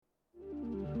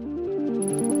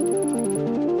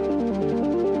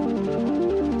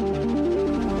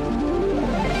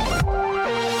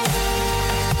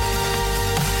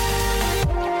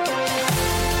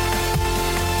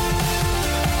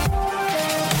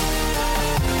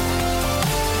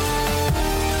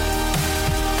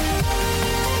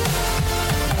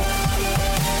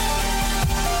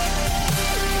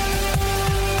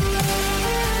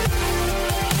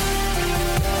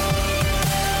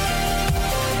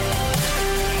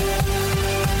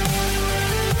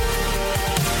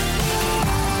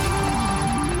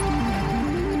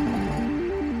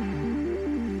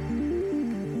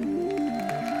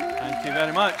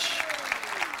very much.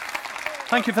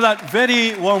 Thank you for that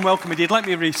very warm welcome indeed. Let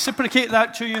me reciprocate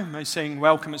that to you by saying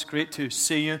welcome. It's great to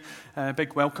see you.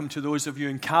 Big welcome to those of you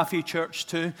in Cafe Church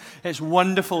too. It's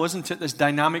wonderful, isn't it, this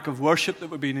dynamic of worship that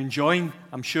we've been enjoying,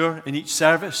 I'm sure, in each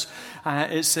service.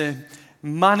 It's a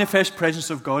manifest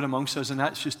presence of God amongst us, and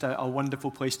that's just a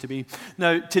wonderful place to be.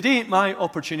 Now, today, my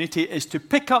opportunity is to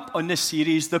pick up on this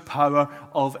series, The Power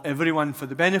of Everyone. For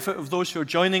the benefit of those who are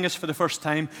joining us for the first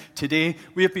time today,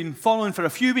 we have been following for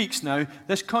a few weeks now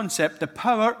this concept, the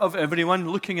power of everyone,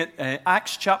 looking at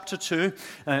Acts chapter 2,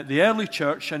 the early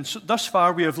church, and thus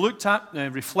far we have looked at,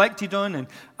 reflected on, and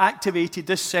activated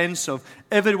this sense of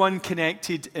everyone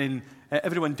connected in,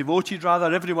 everyone devoted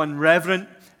rather, everyone reverent,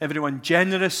 everyone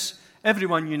generous,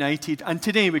 everyone united, and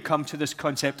today we come to this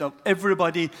concept of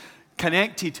everybody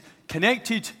connected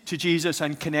to Jesus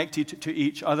and connected to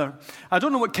each other. I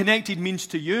don't know what connected means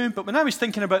to you, but when I was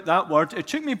thinking about that word, it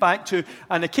took me back to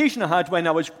an occasion I had when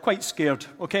I was quite scared.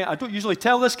 Okay, I don't usually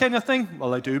tell this kind of thing.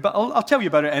 Well, I do, but I'll tell you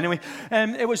about it anyway.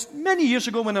 It was many years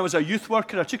ago when I was a youth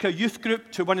worker. I took a youth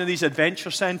group to one of these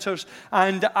adventure centres,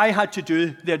 and I had to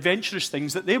do the adventurous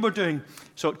things that they were doing.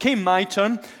 So it came my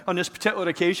turn on this particular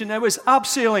occasion. It was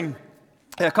abseiling.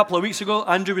 A couple of weeks ago,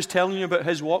 Andrew was telling you about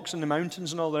his walks in the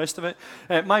mountains and all the rest of it.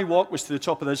 My walk was to the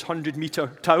top of this 100-metre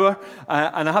tower,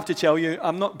 and I have to tell you,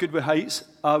 I'm not good with heights.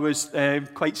 I was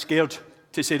quite scared,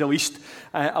 to say the least.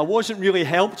 I wasn't really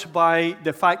helped by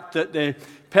the fact that the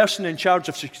person in charge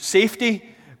of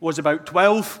safety was about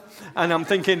 12, and I'm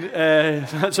thinking,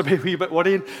 that's a wee bit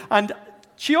worrying. And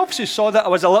she obviously saw that I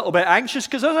was a little bit anxious,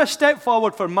 because as I stepped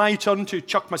forward for my turn to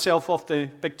chuck myself off the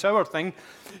big tower thing,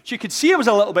 she could see I was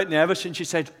a little bit nervous, and she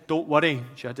said, "Don't worry."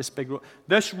 She had this big rope.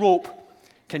 "This rope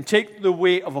can take the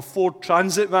weight of a Ford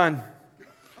Transit van,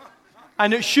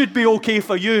 and it should be okay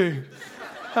for you."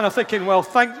 And I'm thinking, well,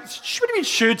 thanks. What do you mean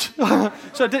should?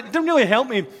 So it didn't really help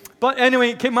me. But anyway,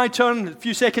 it came my turn. A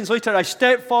few seconds later, I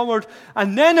stepped forward,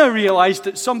 and then I realized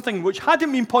that something which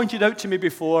hadn't been pointed out to me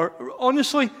before,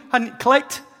 honestly, hadn't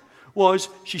clicked, was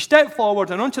she stepped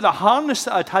forward, and onto the harness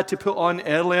that I'd had to put on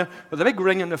earlier, with a big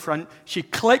ring in the front, she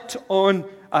clicked on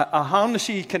a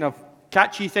harnessy kind of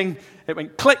catchy thing. It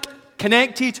went click,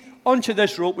 connected onto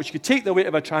this rope, which could take the weight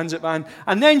of a transit van.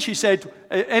 And then she said,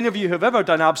 any of you who have ever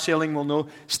done abseiling will know,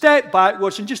 step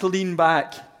backwards and just lean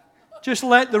back. Just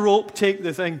let the rope take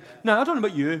the thing. Now, I don't know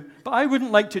about you, but I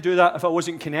wouldn't like to do that if I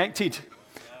wasn't connected.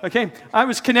 Okay, I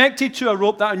was connected to a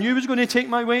rope that I knew was going to take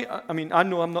my weight. I mean, I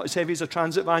know I'm not as heavy as a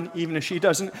transit van, even if she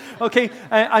doesn't. Okay,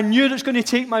 I knew that it's going to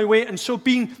take my weight, and so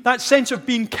that sense of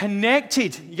being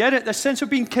connected, you get it? The sense of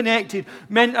being connected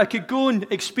meant I could go and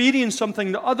experience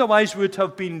something that otherwise would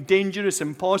have been dangerous,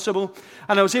 impossible,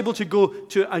 and I was able to go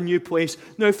to a new place.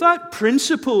 Now, if that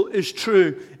principle is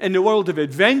true in the world of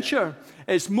adventure,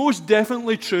 it's most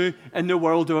definitely true in the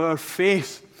world of our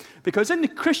faith. Because in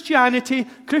Christianity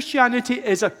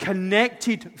is a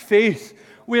connected faith.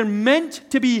 We're meant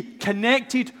to be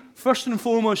connected first and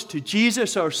foremost to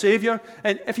Jesus, our Savior,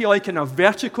 and if you like, in a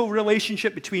vertical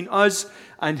relationship between us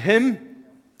and Him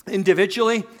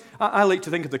individually. I like to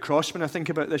think of the cross when I think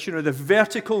about this, the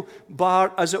vertical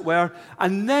bar, as it were.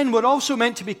 And then we're also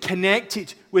meant to be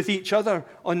connected with each other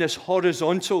on this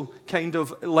horizontal kind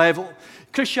of level.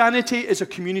 Christianity is a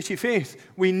community faith.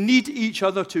 We need each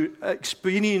other to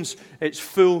experience its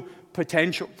full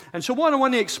potential. And so what I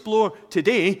want to explore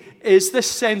today is this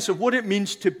sense of what it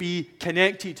means to be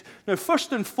connected. Now,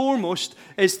 first and foremost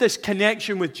is this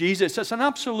connection with Jesus. It's an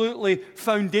absolutely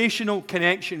foundational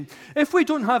connection. If we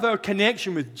don't have our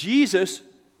connection with Jesus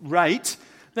right,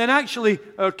 then actually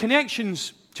our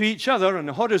connections to each other on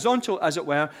the horizontal, as it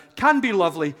were, can be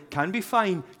lovely, can be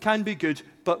fine, can be good,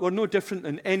 but we're no different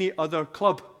than any other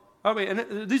club. Aren't we?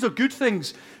 And these are good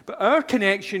things. But our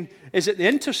connection is at the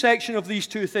intersection of these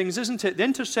two things, isn't it? The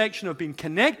intersection of being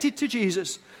connected to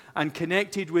Jesus and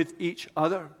connected with each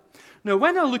other. Now,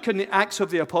 when I look in the Acts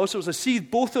of the Apostles, I see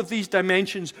both of these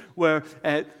dimensions were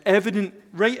evident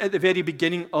right at the very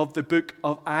beginning of the book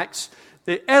of Acts.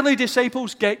 The early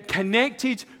disciples get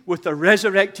connected with the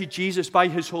resurrected Jesus by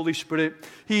His Holy Spirit.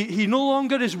 He no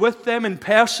longer is with them in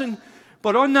person,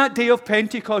 but on that day of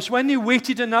Pentecost, when they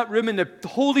waited in that room and the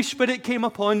Holy Spirit came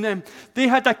upon them, they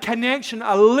had a connection,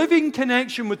 a living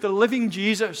connection with the living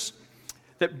Jesus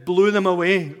that blew them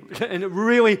away, and it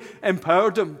really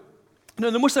empowered them.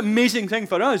 Now, the most amazing thing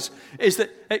for us is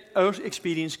that our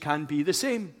experience can be the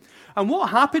same. And what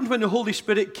happened when the Holy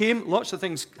Spirit came? Lots of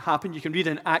things happened. You can read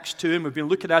in Acts 2, and we've been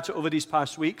looking at it over these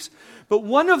past weeks. But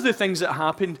one of the things that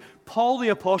happened, Paul the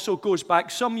Apostle goes back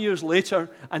some years later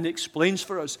and explains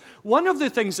for us. One of the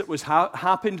things that was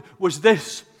happened was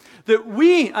this, That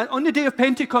we, on the day of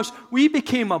Pentecost, we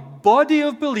became a body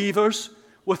of believers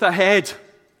with a head.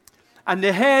 And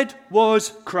the head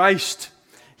was Christ.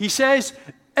 He says,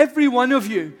 every one of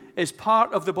you is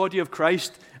part of the body of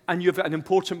Christ, and you've got an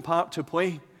important part to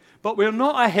play. But we're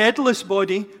not a headless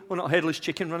body. We're not a headless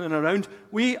chicken running around.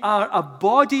 We are a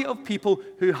body of people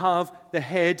who have the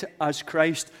head as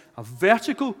Christ. A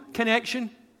vertical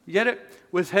connection, you get it,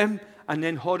 with him, and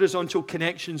then horizontal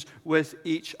connections with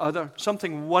each other.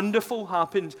 Something wonderful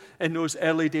happened in those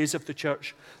early days of the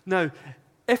church. Now,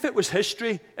 if it was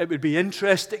history, it would be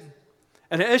interesting.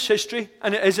 And it is history,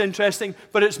 and it is interesting,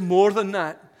 but it's more than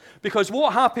that. Because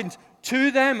what happened to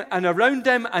them and around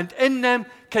them and in them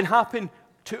can happen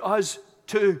to us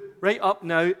too, right up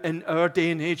now in our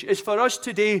day and age. It's for us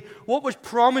today. What was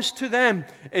promised to them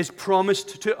is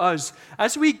promised to us.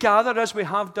 As we gather, as we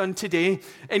have done today,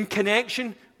 in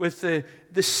connection with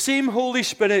the same Holy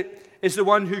Spirit is the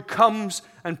one who comes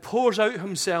and pours out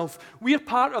himself. We are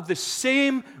part of the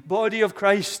same body of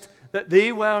Christ that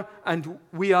they were and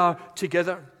we are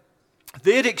together.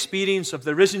 Their experience of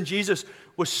the risen Jesus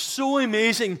was so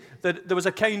amazing that there was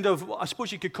a kind of, I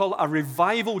suppose you could call it a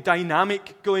revival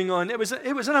dynamic going on. It was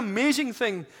an amazing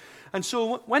thing. And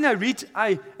so when I read,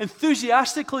 I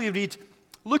enthusiastically read,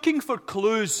 looking for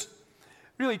clues,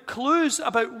 really clues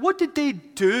about what did they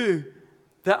do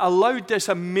that allowed this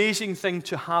amazing thing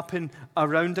to happen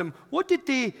around them. What did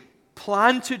they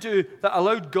plan to do that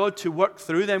allowed God to work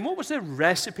through them? What was their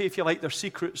recipe, if you like, their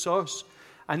secret sauce?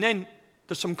 And then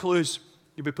there's some clues.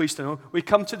 You'll be pleased to know. We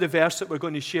come to the verse that we're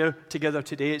going to share together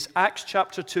today. It's Acts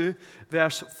chapter 2,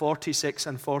 verse 46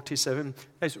 and 47.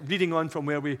 It's reading on from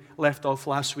where we left off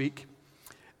last week.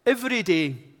 Every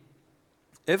day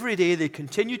they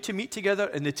continued to meet together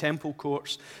in the temple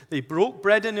courts. They broke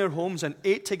bread in their homes and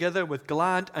ate together with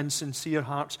glad and sincere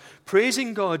hearts,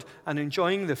 praising God and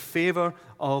enjoying the favor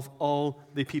of all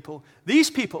the people.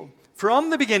 These people, from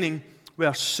the beginning,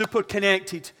 were super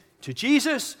connected to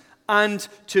Jesus and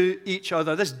to each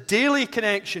other. This daily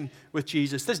connection with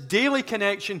Jesus, this daily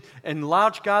connection in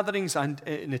large gatherings and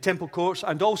in the temple courts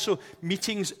and also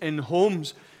meetings in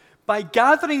homes. By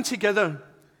gathering together,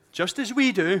 just as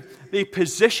we do, they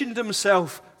positioned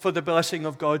themselves for the blessing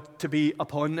of God to be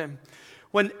upon them.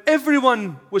 When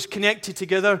everyone was connected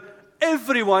together,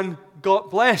 everyone got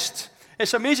blessed.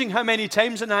 It's amazing how many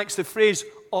times in Acts the phrase,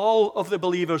 all of the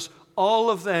believers, all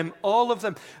of them, all of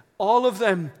them, all of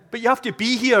them. But you have to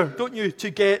be here, don't you, to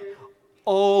get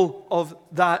all of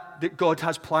that God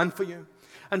has planned for you.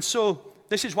 And so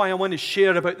this is why I want to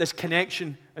share about this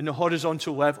connection in the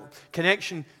horizontal level.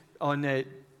 Connection on the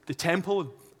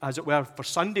temple, as it were, for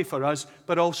Sunday for us,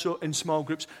 but also in small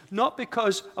groups. Not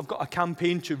because I've got a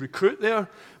campaign to recruit there,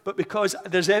 but because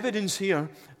there's evidence here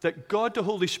that God, the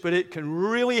Holy Spirit, can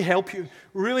really help you,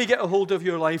 really get a hold of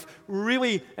your life,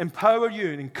 really empower you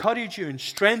and encourage you and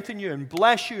strengthen you and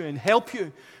bless you and help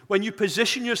you when you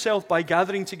position yourself by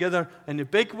gathering together in the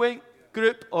big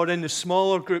group or in the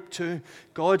smaller group too.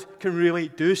 God can really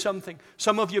do something.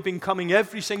 Some of you have been coming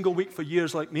every single week for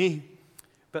years like me.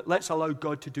 But let's allow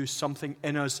God to do something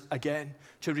in us again,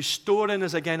 to restore in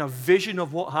us again a vision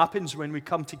of what happens when we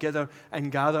come together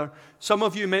and gather. Some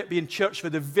of you might be in church for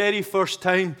the very first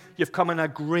time. You've come on a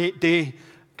great day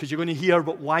because you're going to hear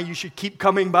about why you should keep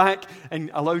coming back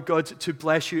and allow God to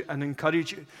bless you and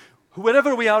encourage you.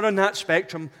 Wherever we are on that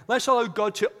spectrum, let's allow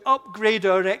God to upgrade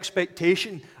our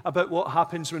expectation about what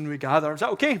happens when we gather. Is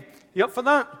that okay? You up for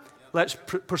that? Let's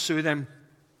pursue them.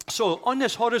 So on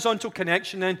this horizontal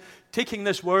connection then, taking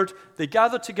this word, they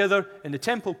gathered together in the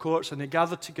temple courts and they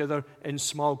gathered together in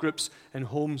small groups in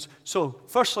homes. So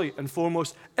firstly and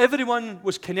foremost, everyone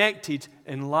was connected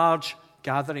in large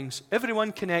gatherings.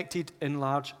 Everyone connected in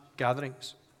large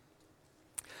gatherings.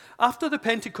 After the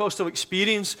Pentecostal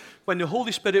experience, when the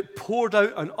Holy Spirit poured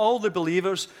out on all the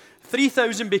believers,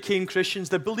 3,000 became Christians.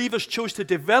 The believers chose to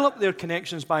develop their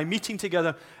connections by meeting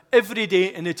together every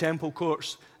day in the temple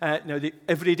courts.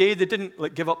 Every day they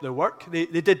didn't give up their work. They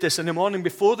did this in the morning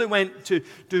before they went to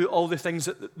do all the things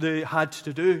that they had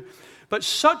to do. But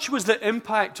such was the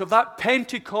impact of that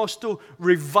Pentecostal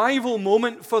revival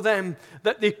moment for them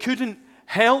that they couldn't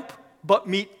help but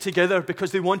meet together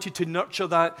because they wanted to nurture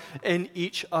that in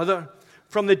each other.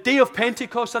 From the day of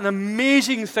Pentecost, an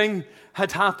amazing thing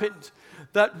had happened.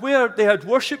 That where they had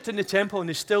worshipped in the temple, and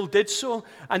they still did so,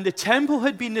 and the temple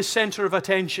had been the center of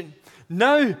attention.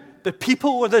 Now, the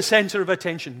people were the center of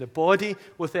attention, the body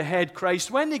with the head,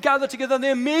 Christ. When they gathered together,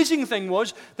 the amazing thing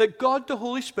was that God, the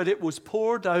Holy Spirit, was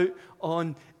poured out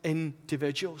on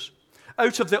individuals.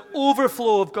 Out of the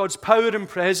overflow of God's power and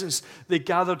presence, they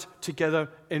gathered together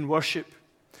in worship.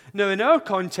 Now, in our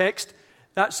context,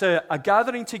 That's a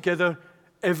gathering together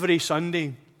every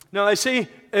Sunday. Now, I say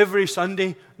every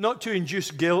Sunday, not to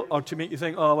induce guilt or to make you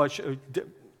think, oh,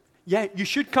 yeah, you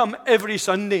should come every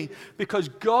Sunday because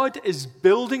God is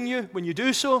building you when you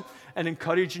do so and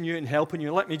encouraging you and helping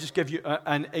you. Let me just give you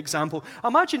an example.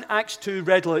 Imagine Acts 2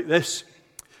 read like this.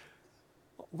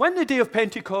 When the day of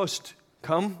Pentecost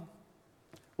come,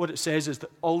 what it says is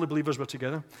that all the believers were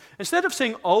together. Instead of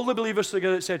saying all the believers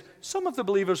together, it said some of the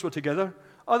believers were together.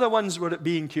 Other ones were at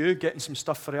B&Q getting some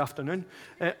stuff for the afternoon.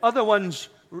 Other ones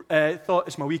thought,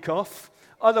 it's my week off.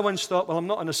 Other ones thought, well, I'm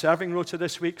not on a serving rota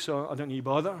this week, so I don't need to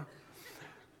bother.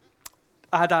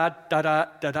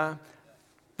 Da-da.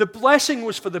 The blessing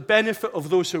was for the benefit of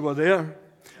those who were there.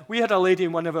 We had a lady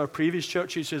in one of our previous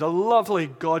churches, she's a lovely,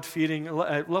 God-fearing,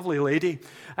 lovely lady,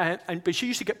 but she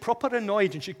used to get proper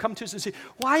annoyed, and she'd come to us and say,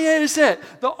 why is it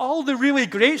that all the really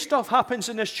great stuff happens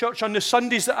in this church on the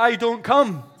Sundays that I don't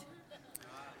come?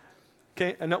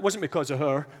 Okay, and that wasn't because of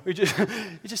her. We just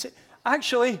said,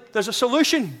 actually, there's a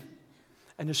solution.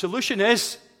 And the solution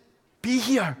is, be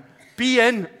here. Be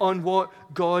in on what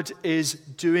God is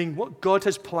doing, what God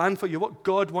has planned for you, what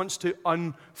God wants to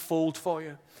unfold for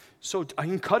you. So I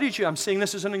encourage you, I'm saying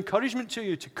this as an encouragement to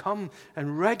you, to come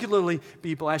and regularly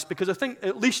be blessed, because I think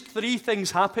at least 3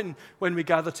 things happen when we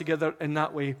gather together in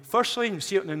that way. Firstly, you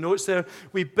see it in the notes there,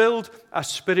 we build a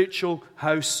spiritual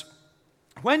house.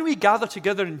 When we gather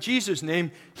together in Jesus'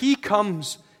 name, He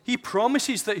comes. He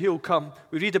promises that He'll come.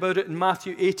 We read about it in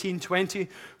Matthew 18:20.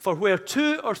 For where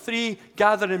 2 or 3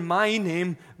 gather in my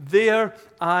name, there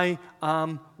I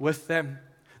am with them.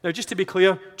 Now, just to be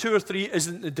clear, 2 or 3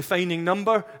 isn't the defining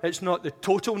number. It's not the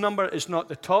total number. It's not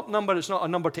the top number. It's not a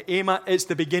number to aim at. It's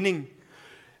the beginning.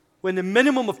 When the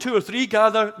minimum of 2 or 3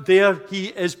 gather, there He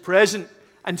is present.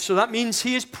 And so that means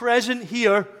He is present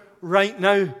here right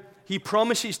now. He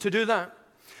promises to do that.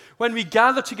 When we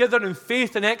gather together in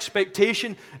faith and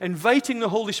expectation, inviting the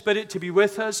Holy Spirit to be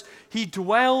with us, He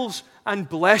dwells and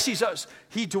blesses us.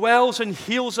 He dwells and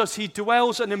heals us. He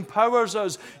dwells and empowers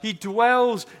us. He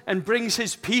dwells and brings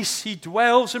His peace. He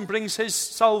dwells and brings His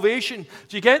salvation.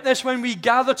 Do you get this? When we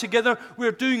gather together,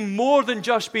 we're doing more than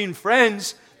just being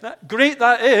friends. Great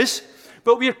that is,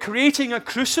 but we're creating a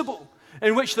crucible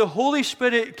in which the Holy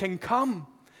Spirit can come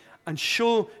and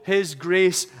show His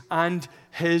grace and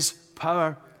His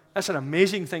power. That's an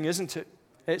amazing thing, isn't it?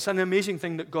 It's an amazing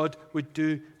thing that God would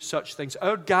do such things.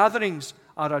 Our gatherings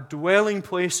are a dwelling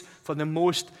place for the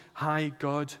Most High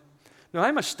God. Now,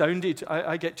 I'm astounded.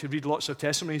 I get to read lots of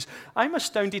testimonies. I'm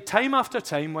astounded time after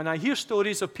time when I hear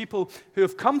stories of people who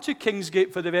have come to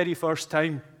Kingsgate for the very first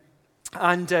time.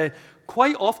 And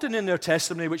quite often in their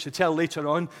testimony, which they tell later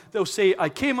on, they'll say, I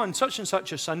came on such and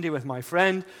such a Sunday with my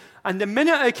friend, and the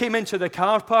minute I came into the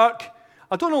car park,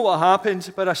 I don't know what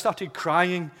happened, but I started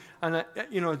crying, and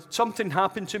something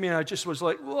happened to me, and I just was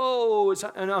like, whoa, it's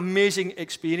an amazing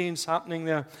experience happening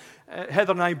there.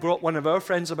 Heather and I brought one of our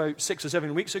friends about 6 or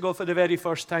 7 weeks ago for the very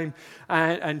first time,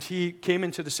 and he came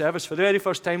into the service for the very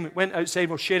first time, went outside,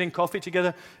 we're sharing coffee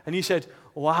together, and he said,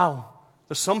 wow,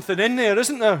 there's something in there,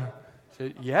 isn't there? I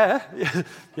said, yeah,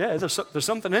 there's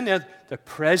something in there. The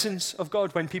presence of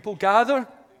God. When people gather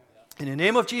in the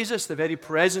name of Jesus, the very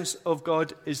presence of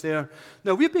God is there.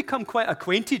 Now, we've become quite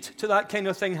acquainted to that kind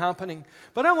of thing happening.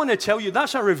 But I want to tell you,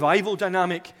 that's a revival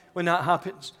dynamic when that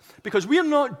happens. Because we're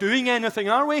not doing anything,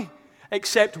 are we?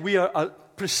 Except we are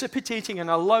precipitating and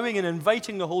allowing and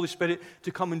inviting the Holy Spirit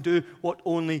to come and do what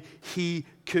only He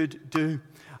could do.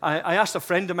 I asked a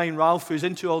friend of mine, Ralph, who's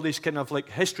into all this kind of like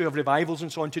history of revivals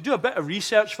and so on, to do a bit of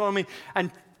research for me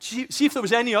and see if there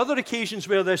was any other occasions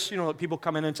where this, like people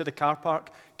coming into the car park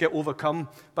get overcome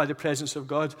by the presence of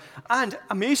God. And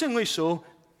amazingly so,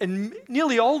 in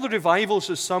nearly all the revivals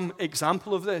there's some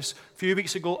example of this. A few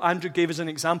weeks ago, Andrew gave us an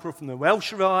example from the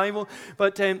Welsh revival,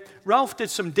 but Ralph did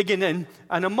some digging in,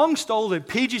 and amongst all the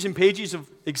pages and pages of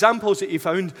examples that he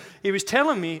found, he was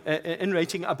telling me in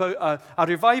writing about a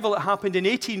revival that happened in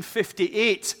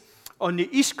 1858 on the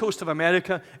east coast of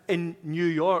America in New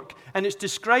York. And it's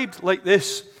described like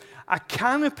this: a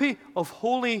canopy of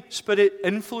Holy Spirit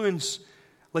influence,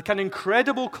 like an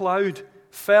incredible cloud,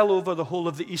 fell over the whole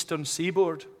of the eastern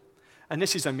seaboard. And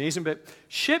this is amazing, but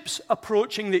ships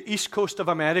approaching the east coast of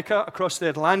America across the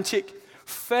Atlantic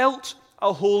felt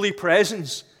a holy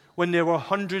presence when they were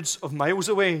hundreds of miles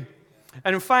away.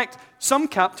 And in fact, some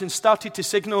captains started to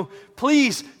signal,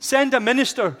 please send a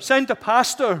minister, send a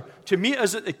pastor to meet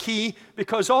us at the quay,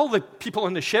 because all the people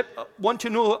on the ship want to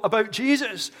know about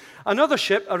Jesus. Another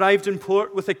ship arrived in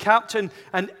port with the captain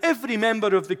and every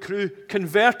member of the crew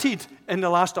converted in the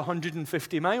last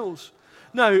 150 miles.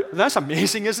 Now, that's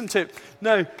amazing, isn't it?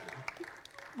 Now,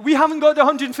 We haven't got the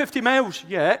 150 miles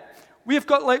yet. We've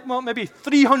got maybe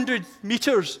 300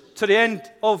 meters to the end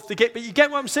of the gate. But you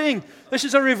get what I'm saying? This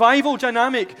is a revival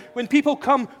dynamic. When people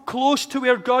come close to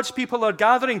where God's people are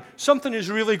gathering, something is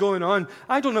really going on.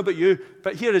 I don't know about you,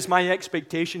 but here is my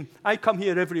expectation. I come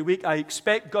here every week. I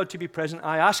expect God to be present.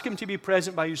 I ask him to be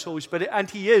present by his Holy Spirit, and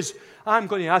he is. I'm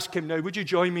going to ask him now, would you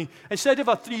join me? Instead of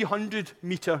a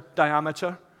 300-meter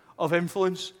diameter of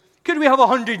influence, could we have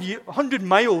 100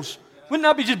 miles? Wouldn't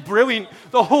that be just brilliant?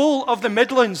 The whole of the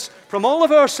Midlands, from all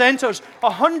of our centres,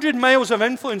 100 miles of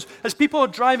influence. As people are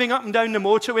driving up and down the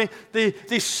motorway,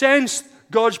 they sense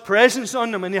God's presence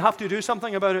on them, and they have to do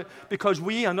something about it, because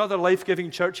we and other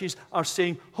life-giving churches are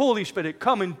saying, Holy Spirit,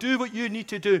 come and do what you need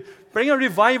to do. Bring a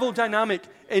revival dynamic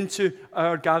into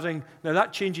our gathering. Now,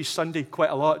 that changes Sunday quite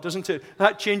a lot, doesn't it?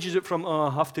 That changes it from, I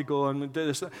have to go and do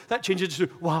this. That changes it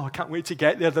to, wow, I can't wait to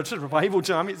get there. There's a revival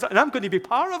dynamic, and I'm going to be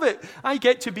part of it. I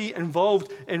get to be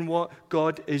involved in what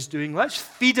God is doing. Let's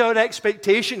feed our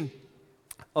expectation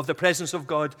of the presence of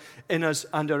God in us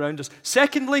and around us.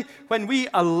 Secondly, when we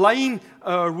align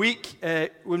our week,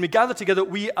 when we gather together,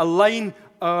 we align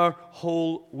our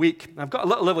whole week. I've got a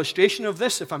little illustration of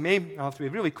this, if I may. I'll have to be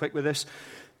really quick with this.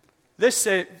 This,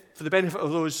 for the benefit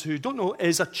of those who don't know,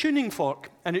 is a tuning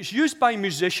fork, and it's used by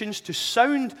musicians to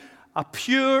sound a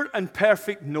pure and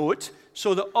perfect note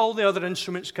so that all the other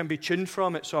instruments can be tuned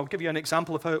from it. So I'll give you an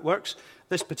example of how it works.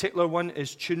 This particular one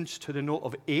is tuned to the note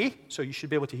of A, so you should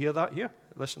be able to hear that here.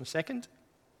 Listen a second.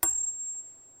 Do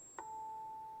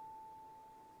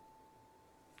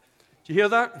you hear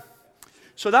that?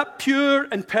 So that pure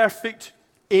and perfect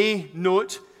A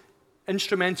note,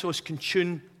 instrumentalists can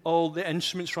tune all the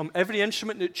instruments from. Every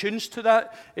instrument that tunes to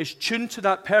that is tuned to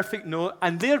that perfect note,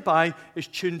 and thereby is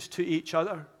tuned to each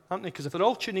other, aren't they? Because if they're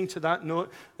all tuning to that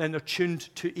note, then they're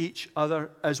tuned to each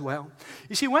other as well.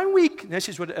 You see, this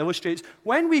is what it illustrates,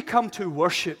 when we come to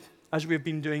worship, as we've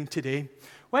been doing today,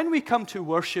 when we come to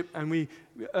worship and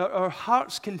our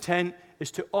heart's content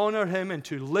is to honor him and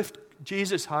to lift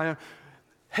Jesus higher,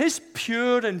 his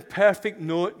pure and perfect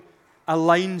note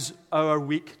aligns our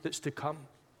week that's to come.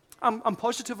 I'm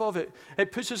positive of it.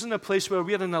 It puts us in a place where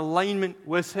we're in alignment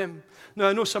with him. Now,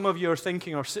 I know some of you are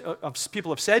thinking, or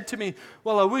people have said to me,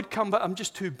 well, I would come, but I'm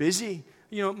just too busy.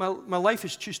 You know, my life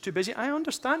is just too busy. I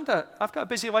understand that. I've got a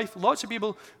busy life. Lots of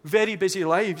people, very busy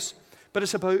lives. But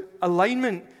it's about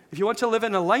alignment. If you want to live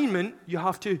in alignment, you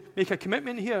have to make a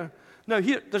commitment here. Now,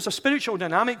 there's a spiritual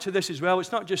dynamic to this as well.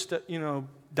 It's not just a,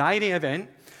 diary event.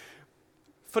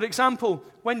 For example,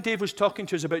 when Dave was talking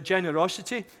to us about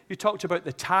generosity, he talked about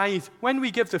the tithe. When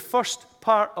we give the first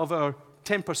part of our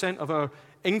 10% of our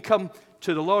income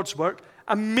to the Lord's work,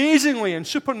 amazingly and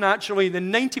supernaturally, the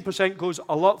 90% goes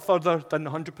a lot further than the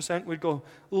 100% would go.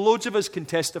 Loads of us can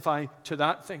testify to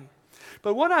that thing.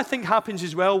 But what I think happens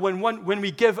as well when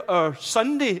we give our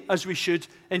Sunday, as we should,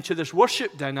 into this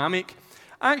worship dynamic,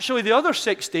 actually the other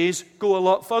 6 days go a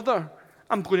lot further.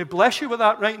 I'm going to bless you with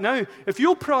that right now. If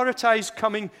you'll prioritize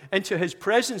coming into his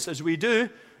presence as we do,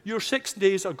 your 6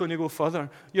 days are going to go further.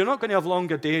 You're not going to have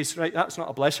longer days, right? That's not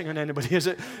a blessing on anybody, is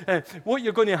it? What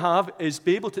you're going to have is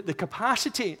be able to, the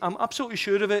capacity, I'm absolutely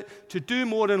sure of it, to do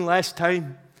more in less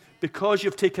time because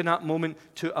you've taken that moment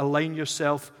to align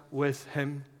yourself with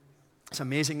him. It's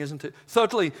amazing, isn't it?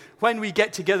 Thirdly, when we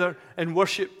get together and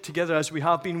worship together as we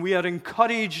have been, we are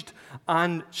encouraged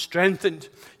and strengthened.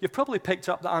 You've probably picked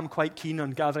up that I'm quite keen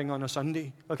on gathering on a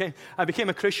Sunday, okay? I became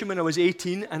a Christian when I was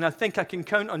 18, and I think I can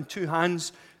count on two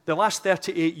hands the last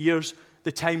 38 years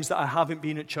the times that I haven't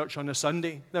been at church on a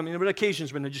Sunday. I mean, there were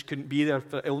occasions when I just couldn't be there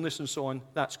for illness and so on.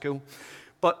 That's cool.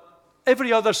 But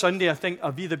every other Sunday, I think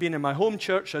I've either been in my home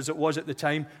church, as it was at the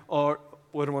time, or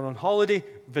when we're on holiday,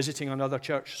 visiting another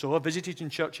church. So I've visited in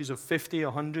churches of 50,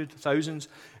 100, thousands,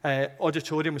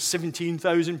 auditorium with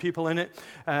 17,000 people in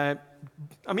it.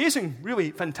 Amazing,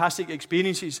 really fantastic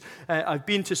experiences. I've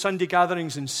been to Sunday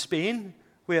gatherings in Spain,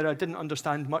 where I didn't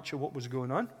understand much of what was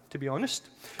going on, to be honest.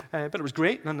 But it was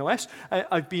great, nonetheless.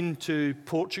 I've been to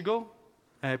Portugal,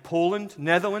 Poland,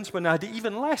 Netherlands, when I had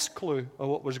even less clue of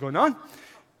what was going on.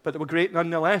 But they were great,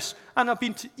 nonetheless. And I've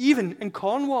been even in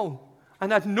Cornwall,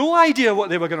 and I had no idea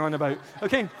what they were going on about,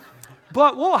 okay?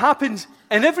 But what happens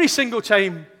in every single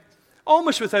time,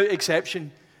 almost without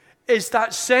exception, is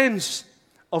that sense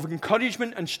of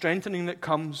encouragement and strengthening that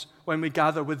comes when we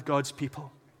gather with God's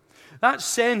people. That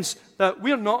sense that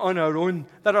we're not on our own.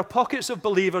 There are pockets of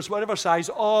believers, whatever size,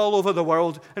 all over the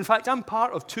world. In fact, I'm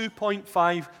part of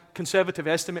 2.5, conservative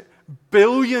estimate,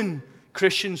 billion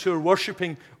Christians who are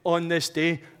worshiping on this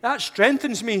day. That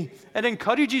strengthens me. It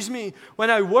encourages me. When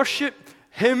I worship,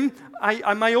 Him,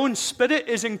 my own spirit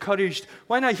is encouraged.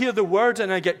 When I hear the word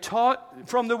and I get taught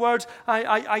from the word,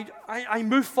 I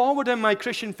move forward in my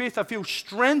Christian faith. I feel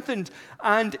strengthened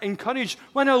and encouraged.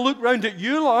 When I look round at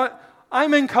you lot,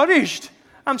 I'm encouraged.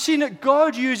 I'm seeing that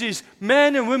God uses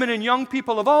men and women and young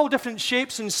people of all different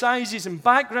shapes and sizes and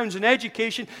backgrounds and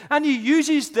education, and He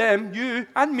uses them, you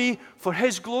and me, for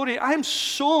His glory. I'm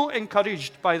so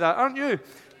encouraged by that, aren't you?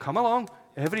 Come along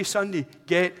every Sunday,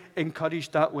 get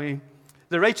encouraged that way.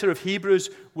 The writer of Hebrews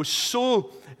was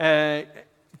so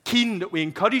keen that we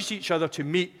encouraged each other to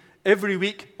meet every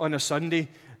week on a Sunday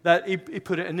that he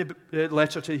put it in the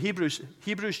letter to Hebrews.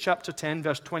 Hebrews chapter 10,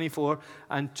 verse 24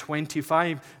 and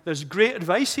 25. There's great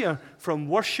advice here from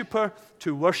worshiper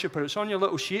to worshiper. It's on your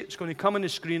little sheet. It's going to come on the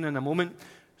screen in a moment.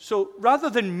 So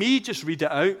rather than me just read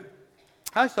it out,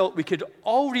 I thought we could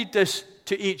all read this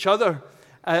to each other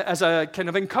as a kind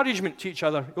of encouragement to each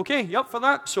other. Okay, you up for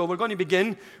that? So we're going to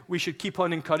begin. We should keep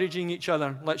on encouraging each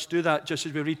other. Let's do that just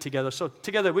as we read together. So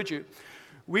together, would you?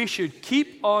 We should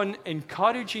keep on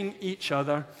encouraging each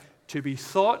other to be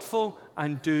thoughtful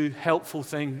and do helpful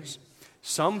things.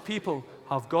 Some people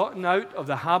have gotten out of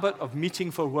the habit of meeting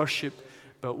for worship,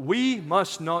 but we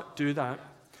must not do that.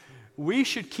 We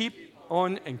should keep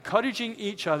on encouraging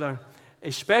each other,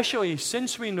 especially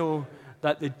since we know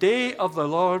that the day of the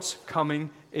Lord's coming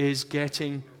is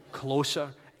getting closer.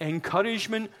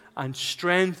 Encouragement and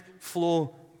strength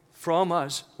flow from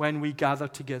us when we gather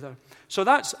together. So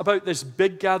that's about this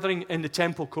big gathering in the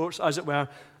temple courts, as it were.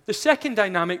 The second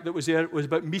dynamic that was there was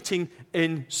about meeting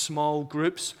in small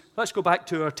groups. Let's go back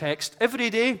to our text.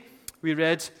 Every day, we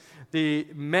read, they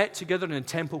met together in the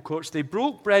temple courts. They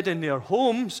broke bread in their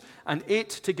homes and ate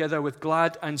together with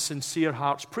glad and sincere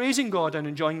hearts, praising God and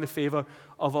enjoying the favor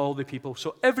of all the people.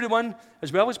 So everyone,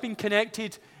 as well as being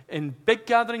connected in big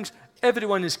gatherings,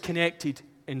 everyone is connected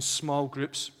in small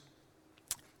groups.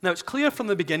 Now, it's clear from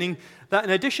the beginning that in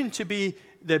addition to be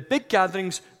the big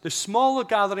gatherings, the smaller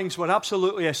gatherings were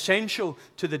absolutely essential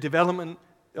to the development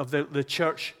of the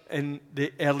church in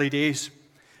the early days.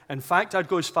 In fact, I'd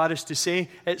go as far as to say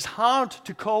it's hard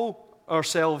to call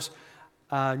ourselves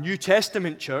a New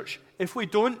Testament church if we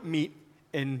don't meet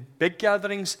in big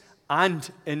gatherings and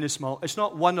in the small. It's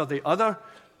not one or the other.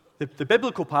 The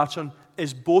biblical pattern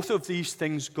is both of these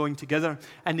things going together.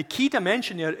 And the key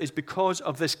dimension here is because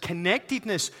of this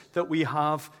connectedness that we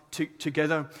have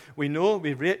together. We know,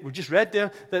 we just read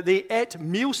there, that they ate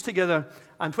meals together.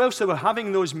 And whilst they were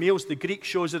having those meals, the Greek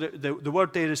shows that the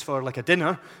word there is for like a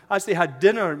dinner. As they had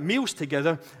dinner, meals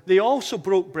together, they also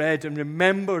broke bread and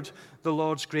remembered the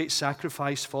Lord's great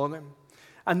sacrifice for them.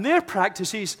 And their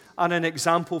practices are an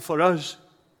example for us.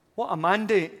 What a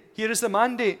mandate. Here is the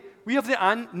mandate. We have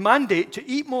the mandate to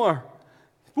eat more.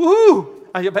 Woohoo!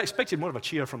 I expected more of a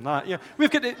cheer from that. Yeah,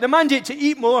 we've got the mandate to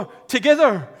eat more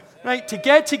together, right? To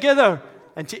get together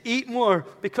and to eat more.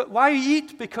 Because why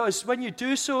eat? Because when you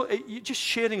do so, you're just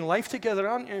sharing life together,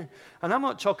 aren't you? And I'm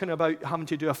not talking about having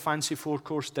to do a fancy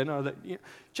 4-course dinner.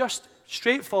 Just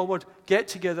straightforward, get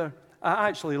together. I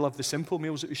actually love the simple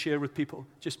meals that we share with people,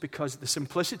 just because the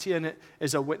simplicity in it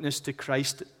is a witness to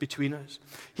Christ between us.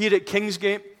 Here at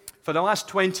Kingsgate, for the last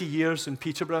 20 years in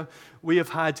Peterborough, we have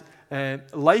had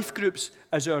life groups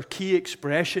as our key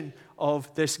expression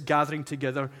of this gathering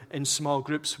together in small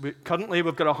groups. Currently,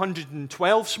 we've got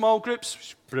 112 small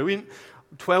groups, brilliant,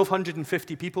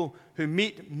 1,250 people who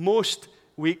meet most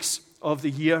weeks of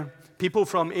the year. People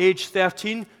from age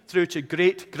 13 through to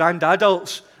great grand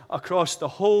adults across the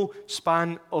whole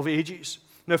span of ages.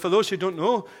 Now, for those who don't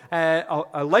know,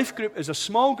 a life group is a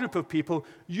small group of people,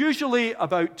 usually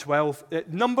about 12.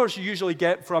 Numbers you usually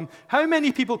get from how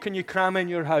many people can you cram in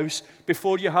your house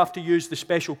before you have to use the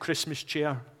special Christmas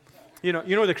chair? You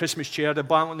know the Christmas chair, the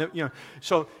blanket,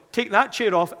 So take that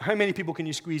chair off, how many people can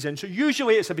you squeeze in? So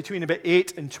usually it's between about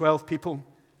 8 and 12 people.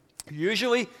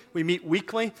 Usually we meet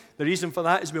weekly. The reason for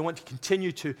that is we want to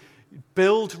continue to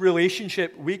build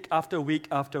relationship week after week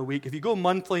after week. If you go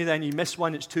monthly, then you miss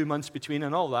one, it's 2 months between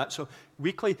and all that. So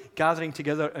weekly gathering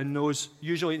together in those,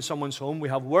 usually in someone's home. We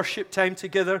have worship time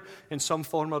together in some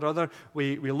form or other.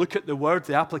 We look at the Word,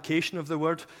 the application of the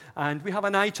Word, and we have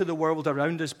an eye to the world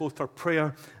around us, both for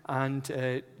prayer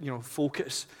and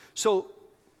focus. So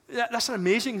that's an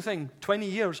amazing thing. 20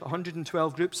 years,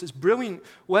 112 groups. It's brilliant.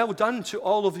 Well done to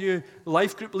all of you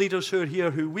life group leaders who are here,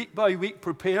 who week by week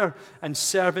prepare and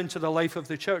serve into the life of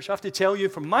the church. I have to tell you,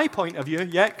 from my point of view,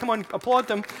 come on, applaud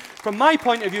them. From my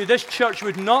point of view, this church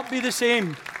would not be the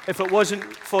same if it wasn't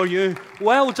for you.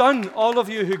 Well done, all of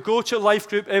you who go to life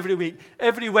group every week.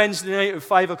 Every Wednesday night at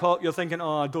 5 o'clock, you're thinking,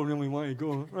 I don't really want to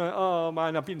go. Right? Oh,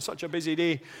 man, I've been such a busy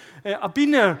day. I've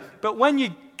been there, but when you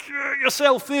get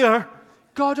yourself there,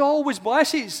 God always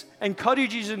blesses,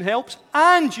 encourages, and helps,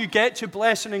 and you get to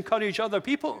bless and encourage other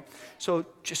people. So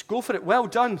just go for it. Well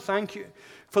done. Thank you.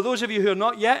 For those of you who are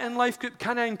not yet in life group,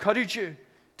 can I encourage you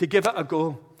to give it a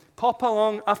go? Pop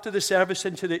along after the service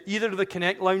into either of the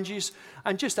Connect lounges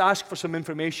and just ask for some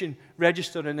information,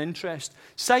 register an interest.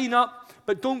 Sign up,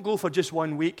 but don't go for just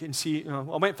 1 week and see,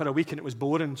 I went for a week and it was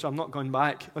boring, so I'm not going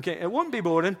back. Okay, it won't be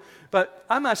boring, but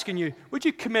I'm asking you, would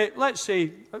you commit, let's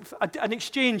say, an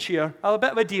exchange here, a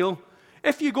bit of a deal.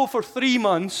 If you go for 3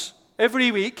 months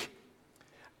every week,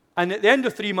 and at the end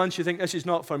of 3 months you think, this is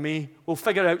not for me, we'll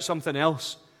figure out something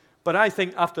else. But I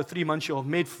think after 3 months you'll have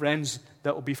made friends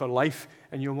that will be for life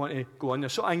and you'll want to go on there.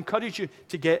 So I encourage you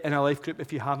to get in a life group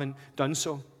if you haven't done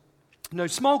so. Now,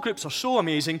 small groups are so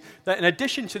amazing that in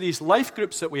addition to these life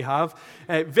groups that we have,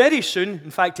 very soon,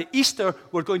 in fact, at Easter,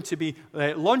 we're going to be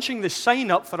launching the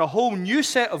sign-up for a whole new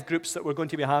set of groups that we're going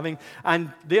to be having,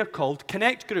 and they're called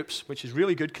Connect groups, which is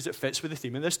really good because it fits with the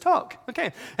theme of this talk.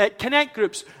 Okay, Connect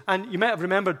groups, and you might have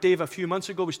remembered Dave a few months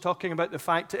ago was talking about the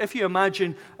fact that if you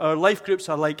imagine our life groups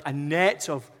are like a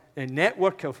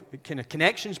network of kind of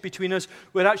connections between us,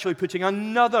 we're actually putting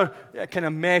another kind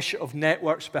of mesh of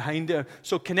networks behind there.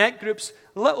 So Connect groups,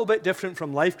 a little bit different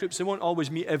from life groups. They won't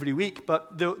always meet every week,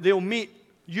 but they'll meet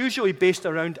usually based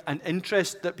around an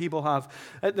interest that people have.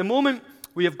 At the moment,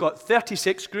 we have got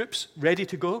 36 groups ready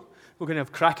to go. We're going to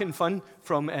have cracking fun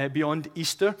from beyond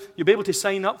Easter. You'll be able to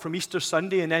sign up from Easter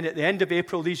Sunday, and then at the end of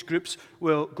April, these groups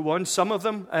will go on. Some of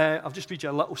them, I'll just read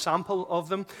you a little sample of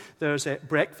them. There's a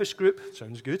breakfast group,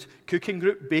 sounds good. Cooking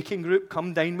group, baking group,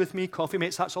 come dine with me, coffee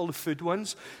mates, that's all the food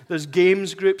ones. There's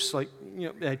games groups, like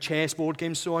chess, board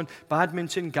games, so on.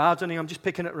 Badminton, gardening, I'm just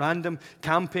picking at random.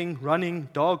 Camping, running,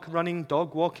 dog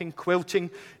walking,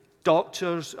 quilting.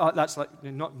 Doctors, that's like,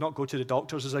 not go to the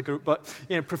doctors as a group, but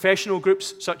professional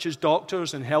groups such as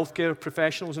doctors and healthcare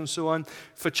professionals and so on.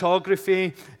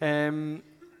 Photography,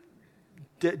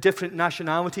 different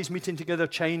nationalities meeting together,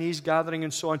 Chinese gathering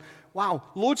and so on. Wow,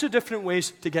 loads of different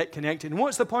ways to get connected. And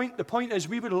what's the point? The point is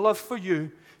we would love for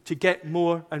you to get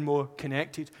more and more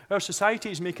connected. Our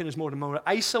society is making us more and more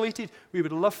isolated. We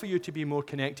would love for you to be more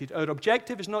connected. Our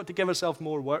objective is not to give ourselves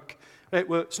more work. Right?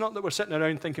 Well, it's not that we're sitting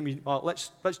around thinking,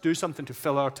 let's do something to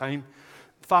fill our time.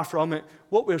 Far from it.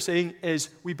 What we're saying is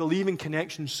we believe in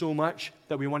connection so much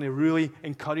that we want to really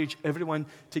encourage everyone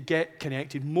to get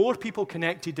connected. More people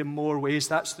connected in more ways.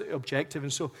 That's the objective.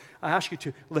 And so I ask you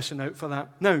to listen out for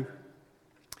that. Now,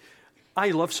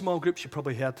 I love small groups. You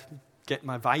probably get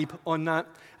my vibe on that.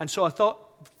 And so I thought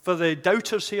for the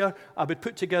doubters here, I would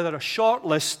put together a short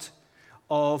list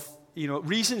of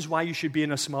reasons why you should be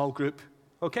in a small group.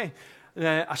 Okay?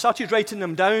 I started writing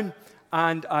them down,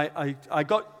 and I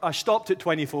stopped at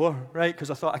 24, right?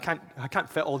 Because I thought I can't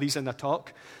fit all these in a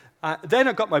talk. Then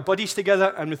I got my buddies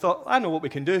together, and we thought, I know what we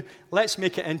can do. Let's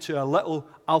make it into a little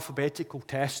alphabetical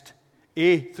test,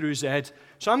 A through Z.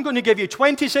 So I'm going to give you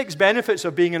 26 benefits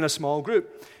of being in a small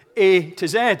group, A to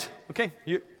Z. Okay?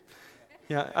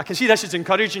 Yeah, I can see this is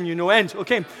encouraging you no end.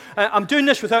 Okay, I'm doing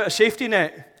this without a safety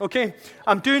net. Okay,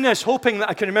 I'm doing this hoping that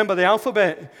I can remember the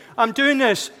alphabet. I'm doing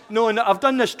this knowing that I've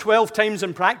done this 12 times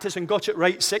in practice and got it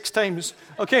right 6 times.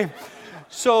 Okay,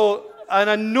 so, and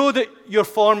I know that you're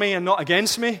for me and not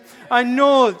against me. I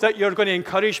know that you're going to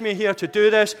encourage me here to do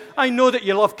this. I know that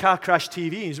you love Car Crash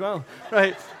TV as well,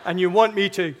 right? And you want me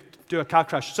to do a car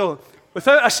crash. So,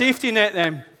 without a safety net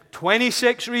then,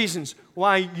 26 reasons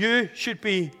why you should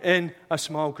be in a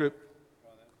small group.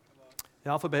 The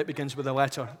alphabet begins with the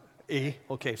letter A.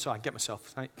 Okay, so I get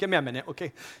myself, right, give me a minute,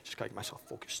 okay? Just got to get myself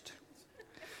focused.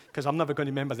 Because I'm never going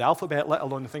to remember the alphabet, let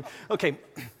alone the thing. Okay,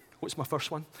 what's my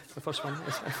first one? The first one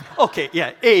is, okay,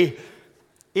 yeah,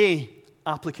 A,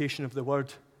 application of the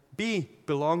word. B,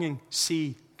 belonging.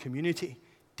 C, community.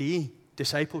 D,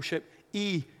 discipleship.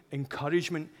 E,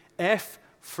 encouragement. F,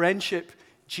 friendship.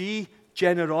 G,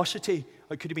 generosity.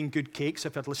 It could have been good cakes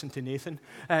if I'd listened to Nathan.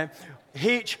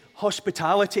 H,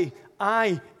 hospitality.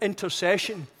 I,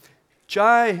 intercession.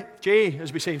 J,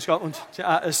 as we say in Scotland,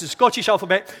 it's the Scottish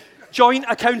alphabet. Joint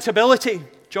accountability.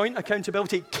 Joint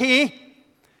accountability. K,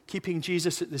 keeping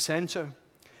Jesus at the center.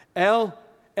 L,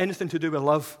 anything to do with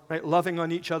love, right? Loving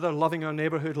on each other, loving our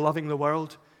neighborhood, loving the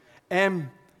world.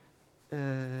 M,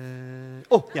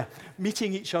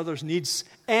 meeting each other's needs.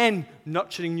 N,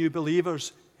 nurturing new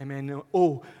believers. Amen.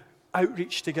 O,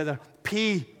 outreach together.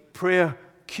 P, prayer.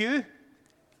 Q,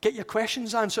 get your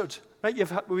questions answered.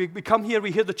 Right? We come here,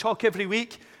 we hear the talk every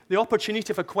week. The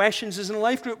opportunity for questions is in a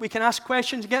life group. We can ask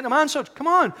questions and get them answered. Come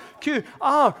on. Q,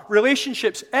 R,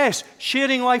 relationships. S,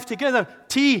 sharing life together.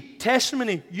 T,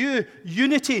 testimony. U,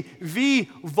 unity. V,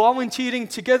 volunteering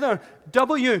together.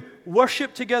 W,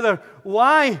 worship together.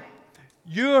 Y,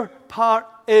 your part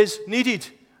is needed.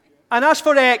 And as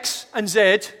for X and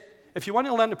Z, if you want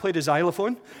to learn to play the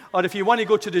xylophone, or if you want to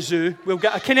go to the zoo, we'll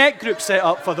get a Connect group set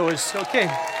up for those, okay?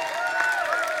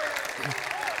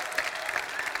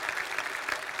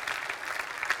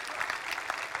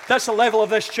 That's the level of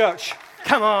this church.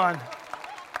 Come on.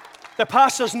 The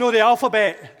pastors know the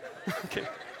alphabet. Okay.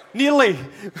 Nearly.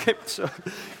 Okay. So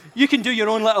you can do your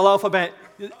own little alphabet.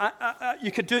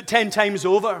 You could do it 10 times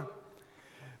over.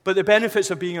 But the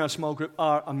benefits of being in a small group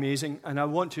are amazing, and I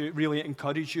want to really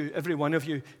encourage you, every one of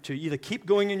you, to either keep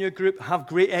going in your group, have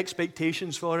great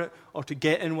expectations for it, or to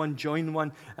get in one, join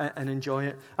one, and enjoy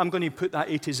it. I'm going to put that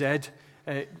A to Z.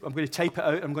 I'm going to type it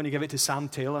out. I'm going to give it to Sam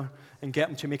Taylor and get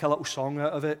him to make a little song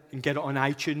out of it and get it on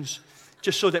iTunes,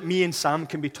 just so that me and Sam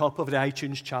can be top of the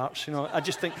iTunes charts. You know, I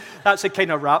just think that's the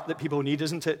kind of rap that people need,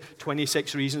 isn't it?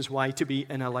 26 reasons why to be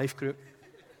in a life group.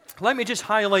 Let me just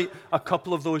highlight a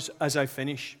couple of those as I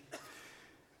finish.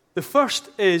 The first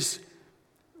is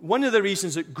one of the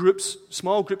reasons that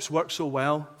small groups work so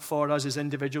well for us as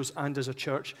individuals and as a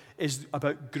church is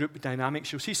about group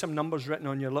dynamics. You'll see some numbers written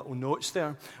on your little notes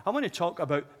there. I want to talk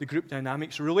about the group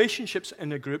dynamics, relationships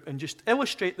in a group, and just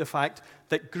illustrate the fact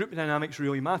that group dynamics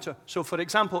really matter. So, for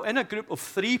example, in a group of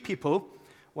 3 people,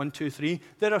 1, 2, 3.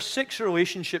 There are 6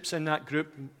 relationships in that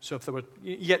group. So if there were,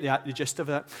 you get the gist of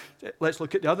that. Let's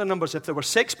look at the other numbers. If there were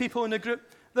 6 people in the group,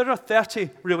 there are 30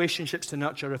 relationships to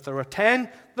nurture. If there are 10,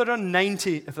 there are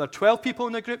 90. If there are 12 people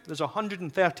in the group, there's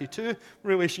 132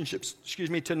 relationships,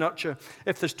 to nurture.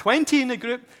 If there's 20 in the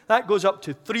group, that goes up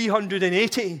to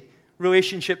 380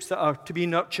 relationships that are to be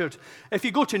nurtured. If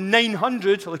you go to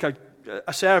 900, like a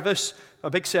service, a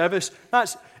big service,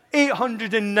 that's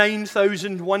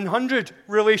 809,100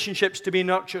 relationships to be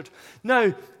nurtured.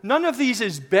 Now, none of these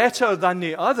is better than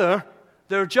the other.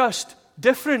 They're just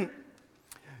different.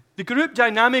 The group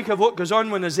dynamic of what goes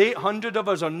on when there's 800 of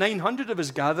us or 900 of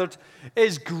us gathered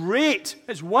is great.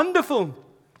 It's wonderful.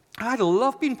 I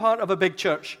love being part of a big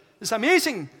church. It's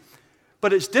amazing.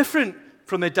 But it's different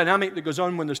from the dynamic that goes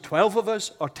on when there's 12 of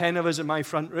us or 10 of us in my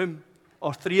front room,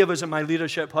 or 3 of us in my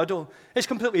leadership huddle. It's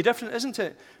completely different, isn't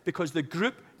it? Because the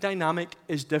group dynamic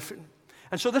is different.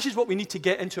 And so this is what we need to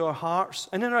get into our hearts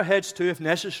and in our heads too, if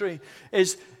necessary,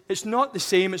 is it's not the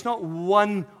same. It's not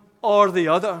one or the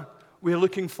other. We're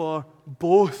looking for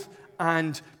both,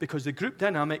 and because the group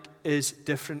dynamic is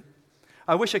different.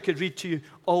 I wish I could read to you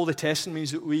all the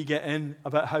testimonies that we get in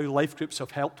about how life groups have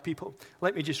helped people.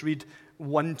 Let me just read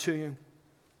one to you.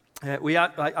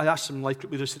 I asked some life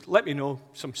group leaders to let me know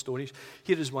some stories.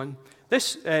 Here is one.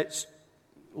 This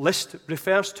list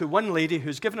refers to one lady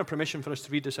who's given her permission for us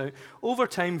to read this out. Over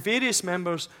time, various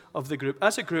members of the group,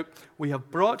 as a group, we have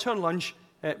brought her lunch.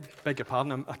 Beg your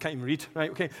pardon, I can't even read.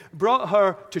 Right, okay. Brought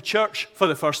her to church for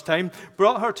the first time.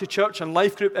 Brought her to church and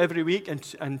life group every week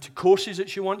and to courses that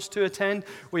she wants to attend.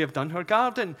 We have done her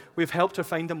garden. We've helped her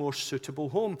find a more suitable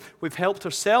home. We've helped her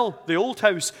sell the old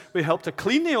house. We helped her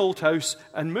clean the old house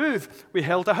and move. We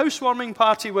held a housewarming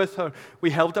party with her. We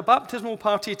held a baptismal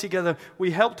party together. We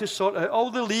helped to sort out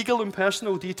all the legal and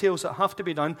personal details that have to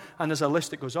be done. And there's a list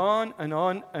that goes on and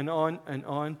on and on and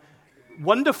on.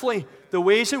 Wonderfully, the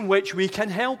ways in which we can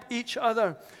help each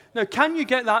other. Now, can you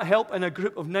get that help in a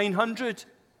group of 900?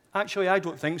 Actually, I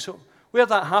don't think so. Where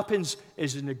that happens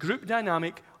is in the group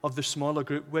dynamic of the smaller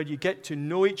group, where you get to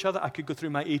know each other. I could go through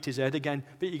my A to Z again,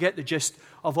 but you get the gist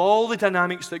of all the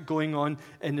dynamics that are going on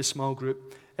in the small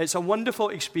group. It's a wonderful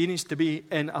experience to be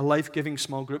in a life-giving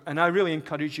small group, and I really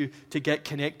encourage you to get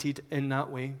connected in that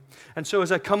way. And so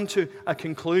as I come to a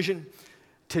conclusion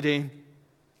today,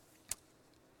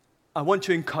 I want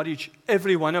to encourage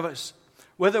every one of us,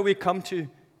 whether we come to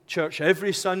church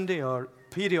every Sunday or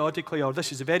periodically, or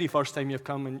this is the very first time you've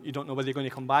come and you don't know whether you're going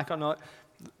to come back or not.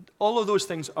 All of those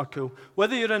things are cool.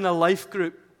 Whether you're in a life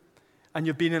group and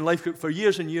you've been in life group for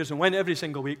years and years and went every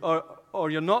single week,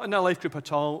 or you're not in a life group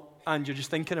at all and you're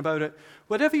just thinking about it,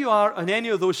 wherever you are on any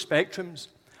of those spectrums,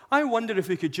 I wonder if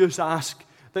we could just ask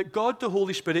that God the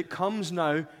Holy Spirit comes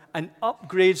now and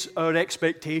upgrades our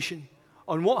expectation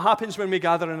on what happens when we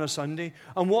gather on a Sunday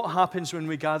and what happens when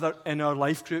we gather in our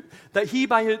life group. That He,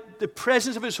 by the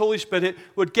presence of His Holy Spirit,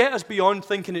 would get us beyond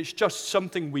thinking it's just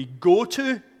something we go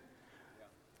to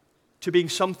being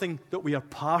something that we are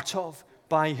part of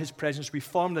by His presence. We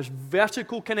form this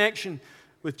vertical connection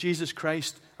with Jesus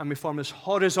Christ, and we form this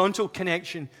horizontal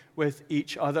connection with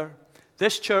each other.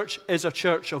 This church is a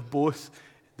church of both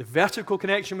the vertical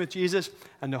connection with Jesus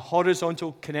and the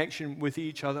horizontal connection with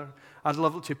each other. I'd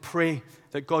love to pray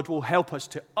that God will help us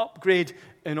to upgrade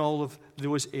in all of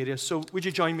those areas. So would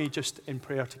you join me just in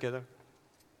prayer together?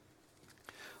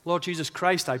 Lord Jesus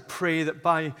Christ, I pray that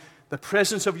by the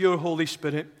presence of your Holy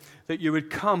Spirit, that you would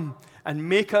come and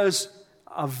make us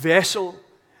a vessel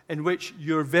in which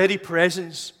your very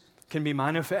presence can be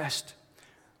manifest.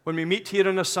 When we meet here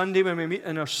on a Sunday, when we meet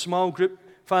in our small group,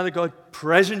 Father God,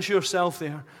 presence yourself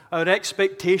there. Our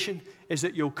expectation is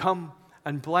that you'll come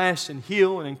and bless and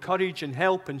heal and encourage and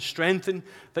help and strengthen,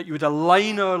 that you would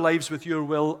align our lives with your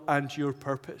will and your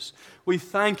purpose. We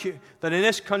thank you that in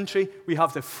this country we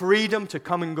have the freedom to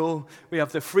come and go. We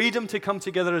have the freedom to come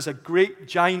together as a great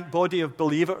giant body of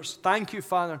believers. Thank you,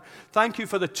 Father. Thank you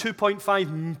for the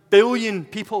 2.5 billion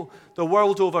people the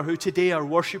world over who today are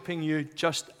worshiping you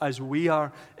just as we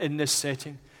are in this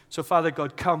setting. So, Father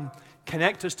God, come,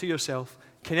 connect us to yourself.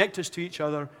 Connect us to each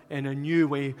other in a new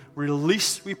way.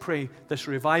 Release, we pray, this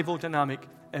revival dynamic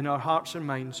in our hearts and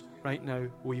minds right now,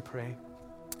 we pray.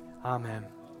 Amen.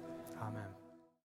 Amen.